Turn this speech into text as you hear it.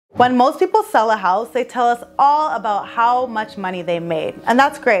When most people sell a house, they tell us all about how much money they made, and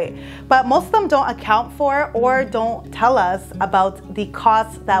that's great. But most of them don't account for or don't tell us about the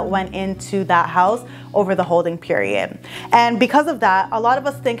costs that went into that house over the holding period. And because of that, a lot of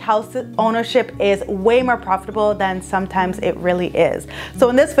us think house ownership is way more profitable than sometimes it really is.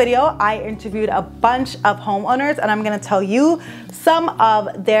 So in this video, I interviewed a bunch of homeowners, and I'm gonna tell you some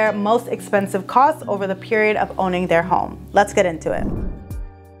of their most expensive costs over the period of owning their home. Let's get into it.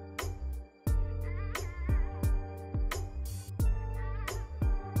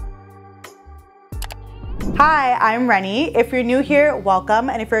 Hi, I'm Reni. If you're new here, welcome.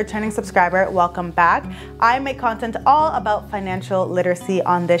 And if you're a returning subscriber, welcome back. I make content all about financial literacy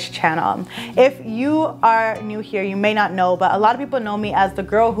on this channel. If you are new here, you may not know, but a lot of people know me as the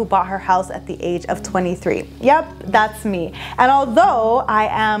girl who bought her house at the age of 23. Yep, that's me. And although I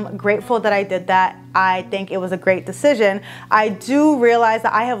am grateful that I did that, I think it was a great decision, I do realize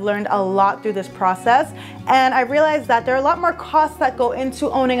that I have learned a lot through this process, and I realized that there are a lot more costs that go into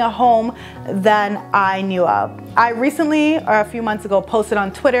owning a home than I knew of. I recently, or a few months ago, posted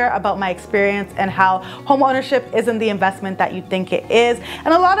on Twitter about my experience and how home ownership isn't the investment that you think it is.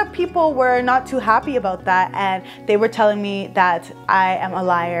 And a lot of people were not too happy about that, and they were telling me that I am a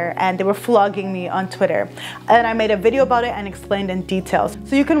liar, and they were flogging me on Twitter. And I made a video about it and explained in details.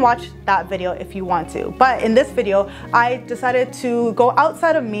 So you can watch that video if you want to. But in this video, I decided to go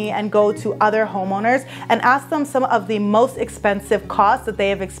outside of me and go to other homeowners and ask them some of the most expensive costs that they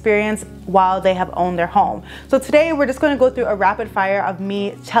have experienced while they have owned their home. So today we're just going to go through a rapid fire of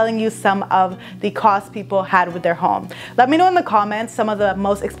me telling you some of the costs people had with their home. Let me know in the comments some of the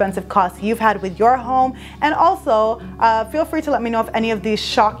most expensive costs you've had with your home, and also feel free to let me know if any of these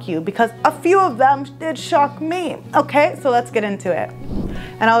shock you, because a few of them did shock me. Okay, so let's get into it.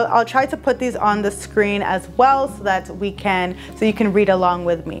 And I'll try to put these on the screen as well so you can read along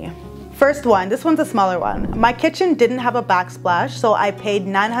with me. First one, this one's a smaller one. My kitchen didn't have a backsplash, so I paid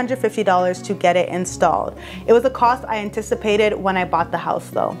 $950 to get it installed. It was a cost I anticipated when I bought the house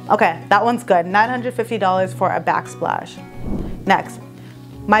though. Okay, that one's good. $950 for a backsplash. Next.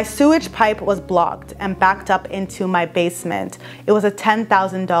 My sewage pipe was blocked and backed up into my basement. It was a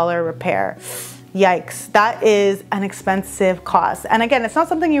 $10,000 repair. Yikes, that is an expensive cost. And again, it's not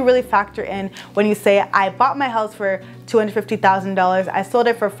something you really factor in when you say, I bought my house for $250,000, I sold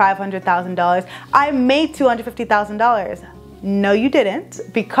it for $500,000, I made $250,000. No, you didn't,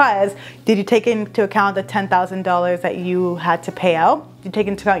 because did you take into account the $10,000 that you had to pay out? Did you take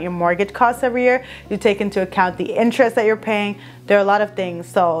into account your mortgage costs every year? Did you take into account the interest that you're paying? There are a lot of things,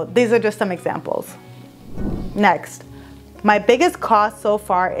 so these are just some examples. Next. My biggest cost so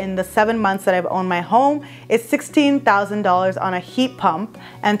far in the 7 months that I've owned my home is $16,000 on a heat pump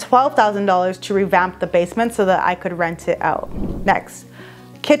and $12,000 to revamp the basement so that I could rent it out. Next,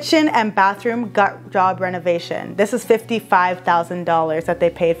 kitchen and bathroom gut job renovation. This is $55,000 that they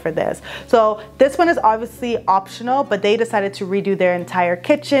paid for this. So this one is obviously optional, but they decided to redo their entire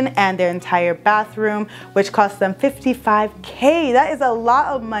kitchen and their entire bathroom, which cost them $55K. That is a lot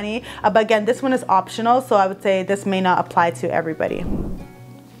of money. But again, this one is optional, so I would say this may not apply to everybody.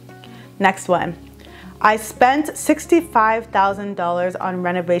 Next one. I spent $65,000 on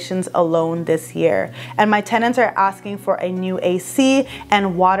renovations alone this year, and my tenants are asking for a new AC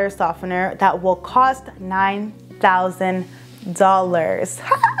and water softener that will cost $9,000.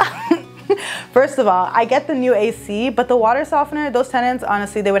 First of all, I get the new AC, but the water softener, those tenants,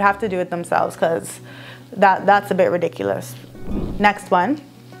 honestly, they would have to do it themselves, because that's a bit ridiculous. Next one.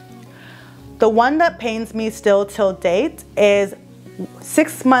 The one that pains me still till date is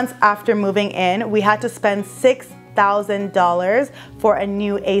 6 months after moving in, we had to spend $6,000 for a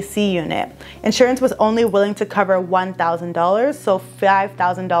new AC unit. Insurance was only willing to cover $1,000, so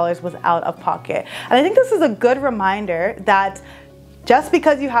 $5,000 was out of pocket. And I think this is a good reminder that just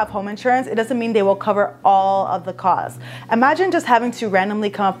because you have home insurance, it doesn't mean they will cover all of the costs. Imagine just having to randomly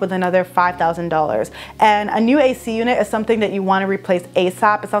come up with another $5,000. And a new AC unit is something that you want to replace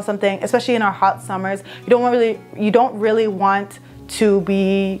ASAP. It's not something, especially in our hot summers, you don't really want to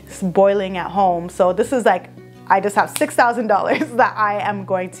be boiling at home. So this is like, I just have $6,000 that I am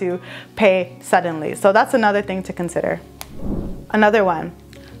going to pay suddenly. So that's another thing to consider. Another one.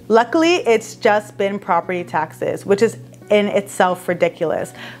 Luckily, it's just been property taxes, which is in itself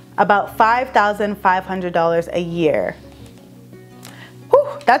ridiculous. About $5,500 a year. Whew,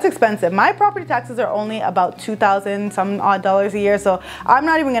 that's expensive. My property taxes are only about $2,000 some odd dollars a year, so I'm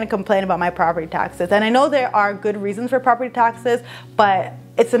not even gonna complain about my property taxes. And I know there are good reasons for property taxes, but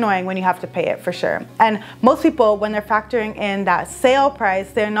it's annoying when you have to pay it, for sure. And most people, when they're factoring in that sale price,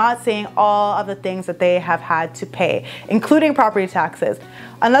 they're not seeing all of the things that they have had to pay, including property taxes.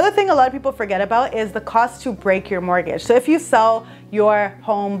 Another thing a lot of people forget about is the cost to break your mortgage. So if you sell your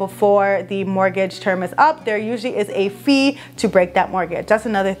home before the mortgage term is up, there usually is a fee to break that mortgage. That's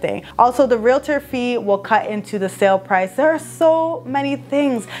another thing. Also, the realtor fee will cut into the sale price. There are so many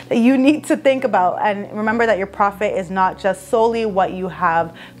things that you need to think about. And remember that your profit is not just solely what you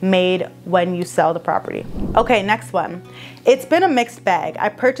have made when you sell the property. Okay, next one. It's been a mixed bag. I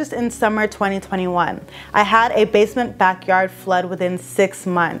purchased in summer 2021. I had a basement backyard flood within 6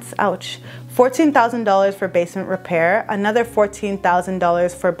 months. Ouch. $14,000 for basement repair, another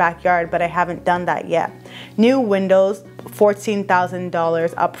 $14,000 for backyard, but I haven't done that yet. New windows,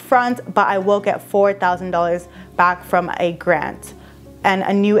 $14,000 up front, but I will get $4,000 back from a grant. And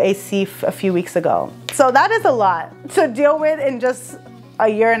a new AC a few weeks ago. So that is a lot to deal with in just a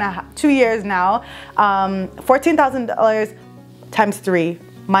year and a half, 2 years now. $14,000 times 3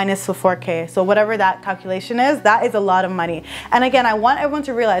 minus the 4K. So whatever that calculation is, that is a lot of money. And again, I want everyone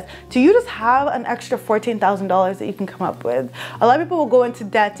to realize, do you just have an extra $14,000 that you can come up with? A lot of people will go into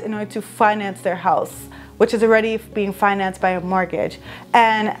debt in order to finance their house, which is already being financed by a mortgage.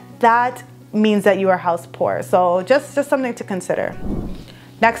 And that means that you are house poor. So just something to consider.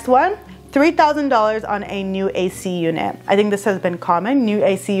 Next one. $3,000 on a new AC unit. I think this has been common, new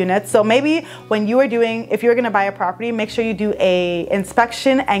AC units. So maybe when you are doing, if you're gonna buy a property, make sure you do a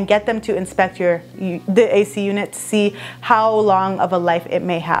inspection and get them to inspect the AC unit to see how long of a life it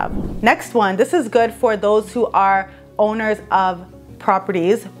may have. Next one, this is good for those who are owners of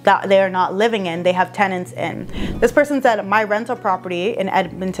properties that they are not living in, they have tenants in. This person said, my rental property in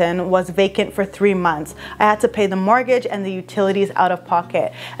Edmonton was vacant for 3 months. I had to pay the mortgage and the utilities out of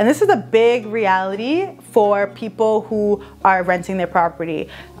pocket. And this is a big reality for people who are renting their property.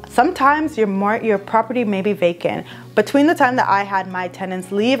 Sometimes your property may be vacant. Between the time that I had my tenants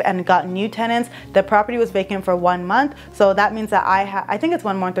leave and got new tenants, the property was vacant for 1 month. So that means that I think it's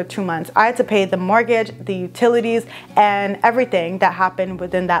 1 month or 2 months. I had to pay the mortgage, the utilities, and everything that happened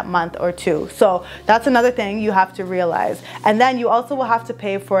within that month or two. So that's another thing you have to realize. And then you also will have to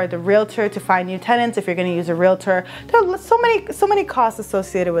pay for the realtor to find new tenants if you're going to use a realtor. There are so many costs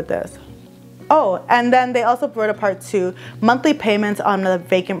associated with this. Oh, and then they also brought up part 2. Monthly payments on the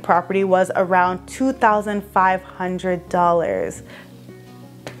vacant property was around $2,500.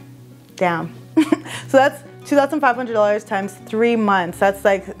 Damn. So that's $2,500 times 3 months. That's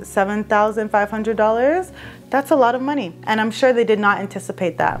like $7,500. That's a lot of money. And I'm sure they did not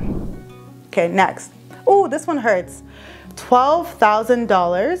anticipate that. Okay, next. Oh, this one hurts.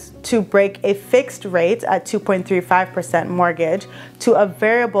 $12,000 to break a fixed rate at 2.35% mortgage to a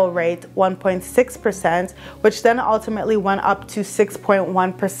variable rate 1.6%, which then ultimately went up to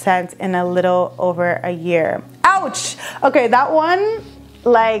 6.1% in a little over a year. Ouch! Okay, that one,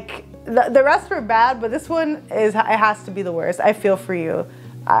 like, the rest were bad, but this one it has to be the worst. I feel for you.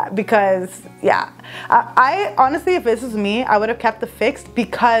 Because yeah, I honestly, if this was me, I would have kept the fixed,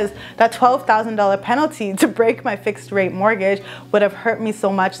 because that $12,000 penalty to break my fixed rate mortgage would have hurt me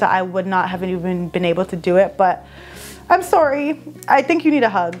so much that I would not have even been able to do it. But I'm sorry. I think you need a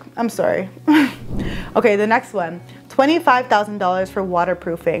hug. I'm sorry. Okay, the next one. $25,000 for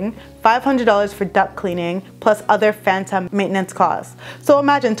waterproofing, $500 for duct cleaning, plus other phantom maintenance costs. So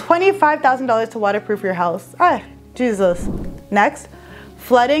imagine $25,000 to waterproof your house. Ah, Jesus. Next.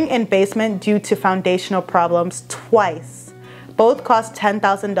 Flooding in basement due to foundational problems twice. Both cost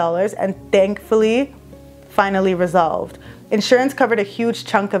 $10,000 and thankfully finally resolved. Insurance covered a huge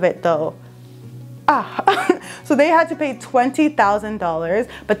chunk of it though. So they had to pay $20,000,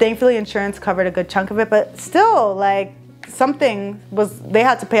 but thankfully insurance covered a good chunk of it, but still, like, they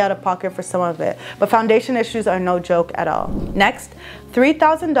had to pay out of pocket for some of it. But foundation issues are no joke at all. Next,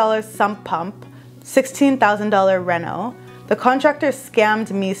 $3,000 sump pump, $16,000 reno. The contractor scammed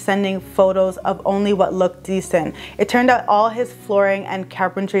me sending photos of only what looked decent. It turned out all his flooring and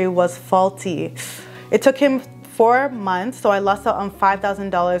carpentry was faulty. It took him 4 months, so I lost out on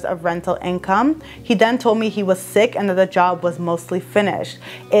 $5,000 of rental income. He then told me he was sick and that the job was mostly finished.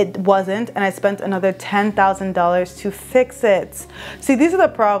 It wasn't, and I spent another $10,000 to fix it. See, these are the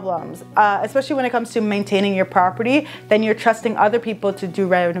problems, especially when it comes to maintaining your property. Then you're trusting other people to do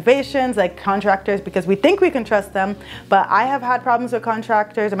renovations, like contractors, because we think we can trust them. But I have had problems with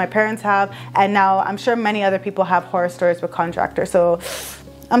contractors, and my parents have, and now I'm sure many other people have horror stories with contractors. So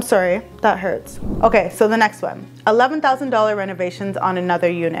I'm sorry, that hurts. Okay, so the next one. $11,000 renovations on another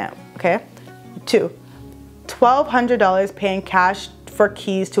unit, okay? 2, $1,200 paying cash for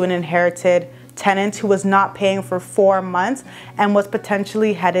keys to an inherited tenant who was not paying for 4 months and was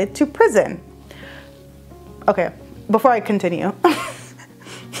potentially headed to prison. Okay, before I continue,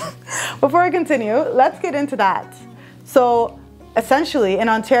 let's get into that. So essentially in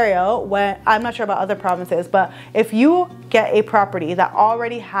Ontario, I'm not sure about other provinces, but if you get a property that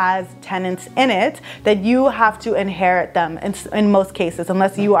already has tenants in it, then you have to inherit them in most cases,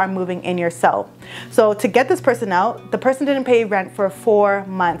 unless you are moving in yourself. So to get this person out, the person didn't pay rent for 4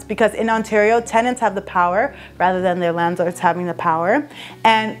 months, because in Ontario, tenants have the power rather than their landlords having the power.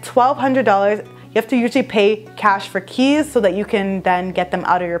 And $1,200, you have to usually pay cash for keys so that you can then get them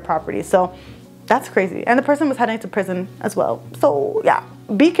out of your property. So that's crazy. And the person was heading to prison as well. So yeah,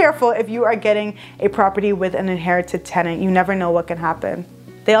 be careful if you are getting a property with an inherited tenant. You never know what can happen.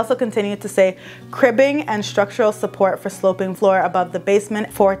 They also continue to say cribbing and structural support for sloping floor above the basement,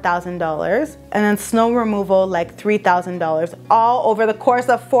 $4,000. And then snow removal, like $3,000, all over the course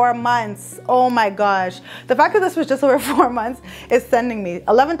of 4 months. Oh my gosh. The fact that this was just over 4 months is sending me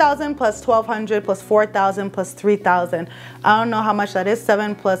 $11,000 plus $1,200 plus $4,000 plus $3,000. I don't know how much that is.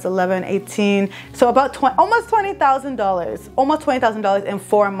 7 plus 11, 18. So about almost $20,000. Almost $20,000 in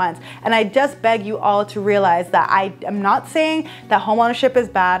 4 months. And I just beg you all to realize that I am not saying that homeownership is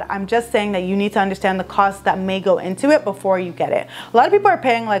bad. I'm just saying that you need to understand the costs that may go into it before you get it. A lot of people are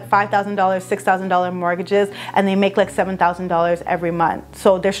paying like $5,000, $6,000 mortgages, and they make like $7,000 every month.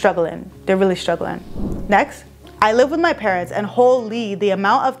 So they're struggling. They're really struggling. Next. I live with my parents, and holy, the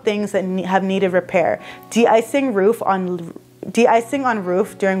amount of things that have needed repair. De-icing on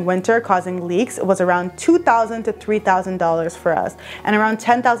roof during winter causing leaks was around $2,000 to $3,000 for us, and around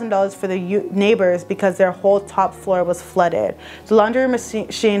 $10,000 for the neighbors because their whole top floor was flooded. The laundry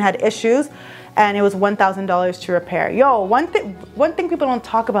machine had issues, and it was $1,000 to repair. Yo, one thing people don't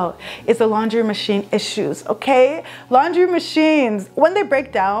talk about is the laundry machine issues, okay? Laundry machines, when they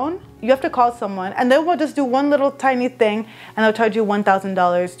break down, you have to call someone, and they will just do one little tiny thing, and they'll charge you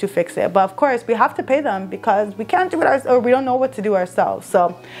 $1,000 to fix it. But of course, we have to pay them because we can't do it ourselves, or we don't know what to do ourselves.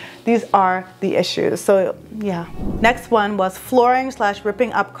 So these are the issues. So yeah. Next one was flooring /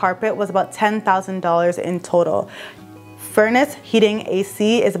 ripping up carpet was about $10,000 in total. Furnace, heating,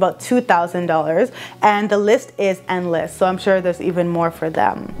 AC is about $2,000, and the list is endless. So I'm sure there's even more for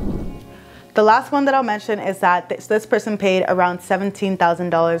them. The last one that I'll mention is that this person paid around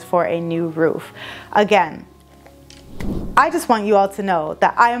 $17,000 for a new roof. Again, I just want you all to know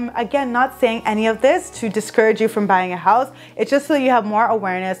that I'm, again, not saying any of this to discourage you from buying a house. It's just so you have more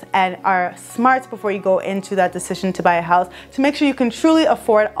awareness and are smart before you go into that decision to buy a house, to make sure you can truly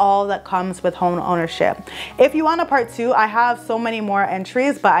afford all that comes with home ownership. If you want a part 2, I have so many more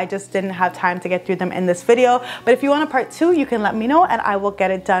entries, but I just didn't have time to get through them in this video. But if you want a part 2, you can let me know and I will get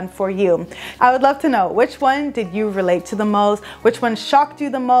it done for you. I would love to know, which one did you relate to the most? Which one shocked you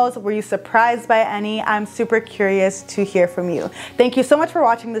the most? Were you surprised by any? I'm super curious to hear from you. Thank you so much for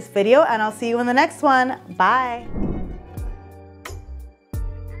watching this video, and I'll see you in the next one. Bye.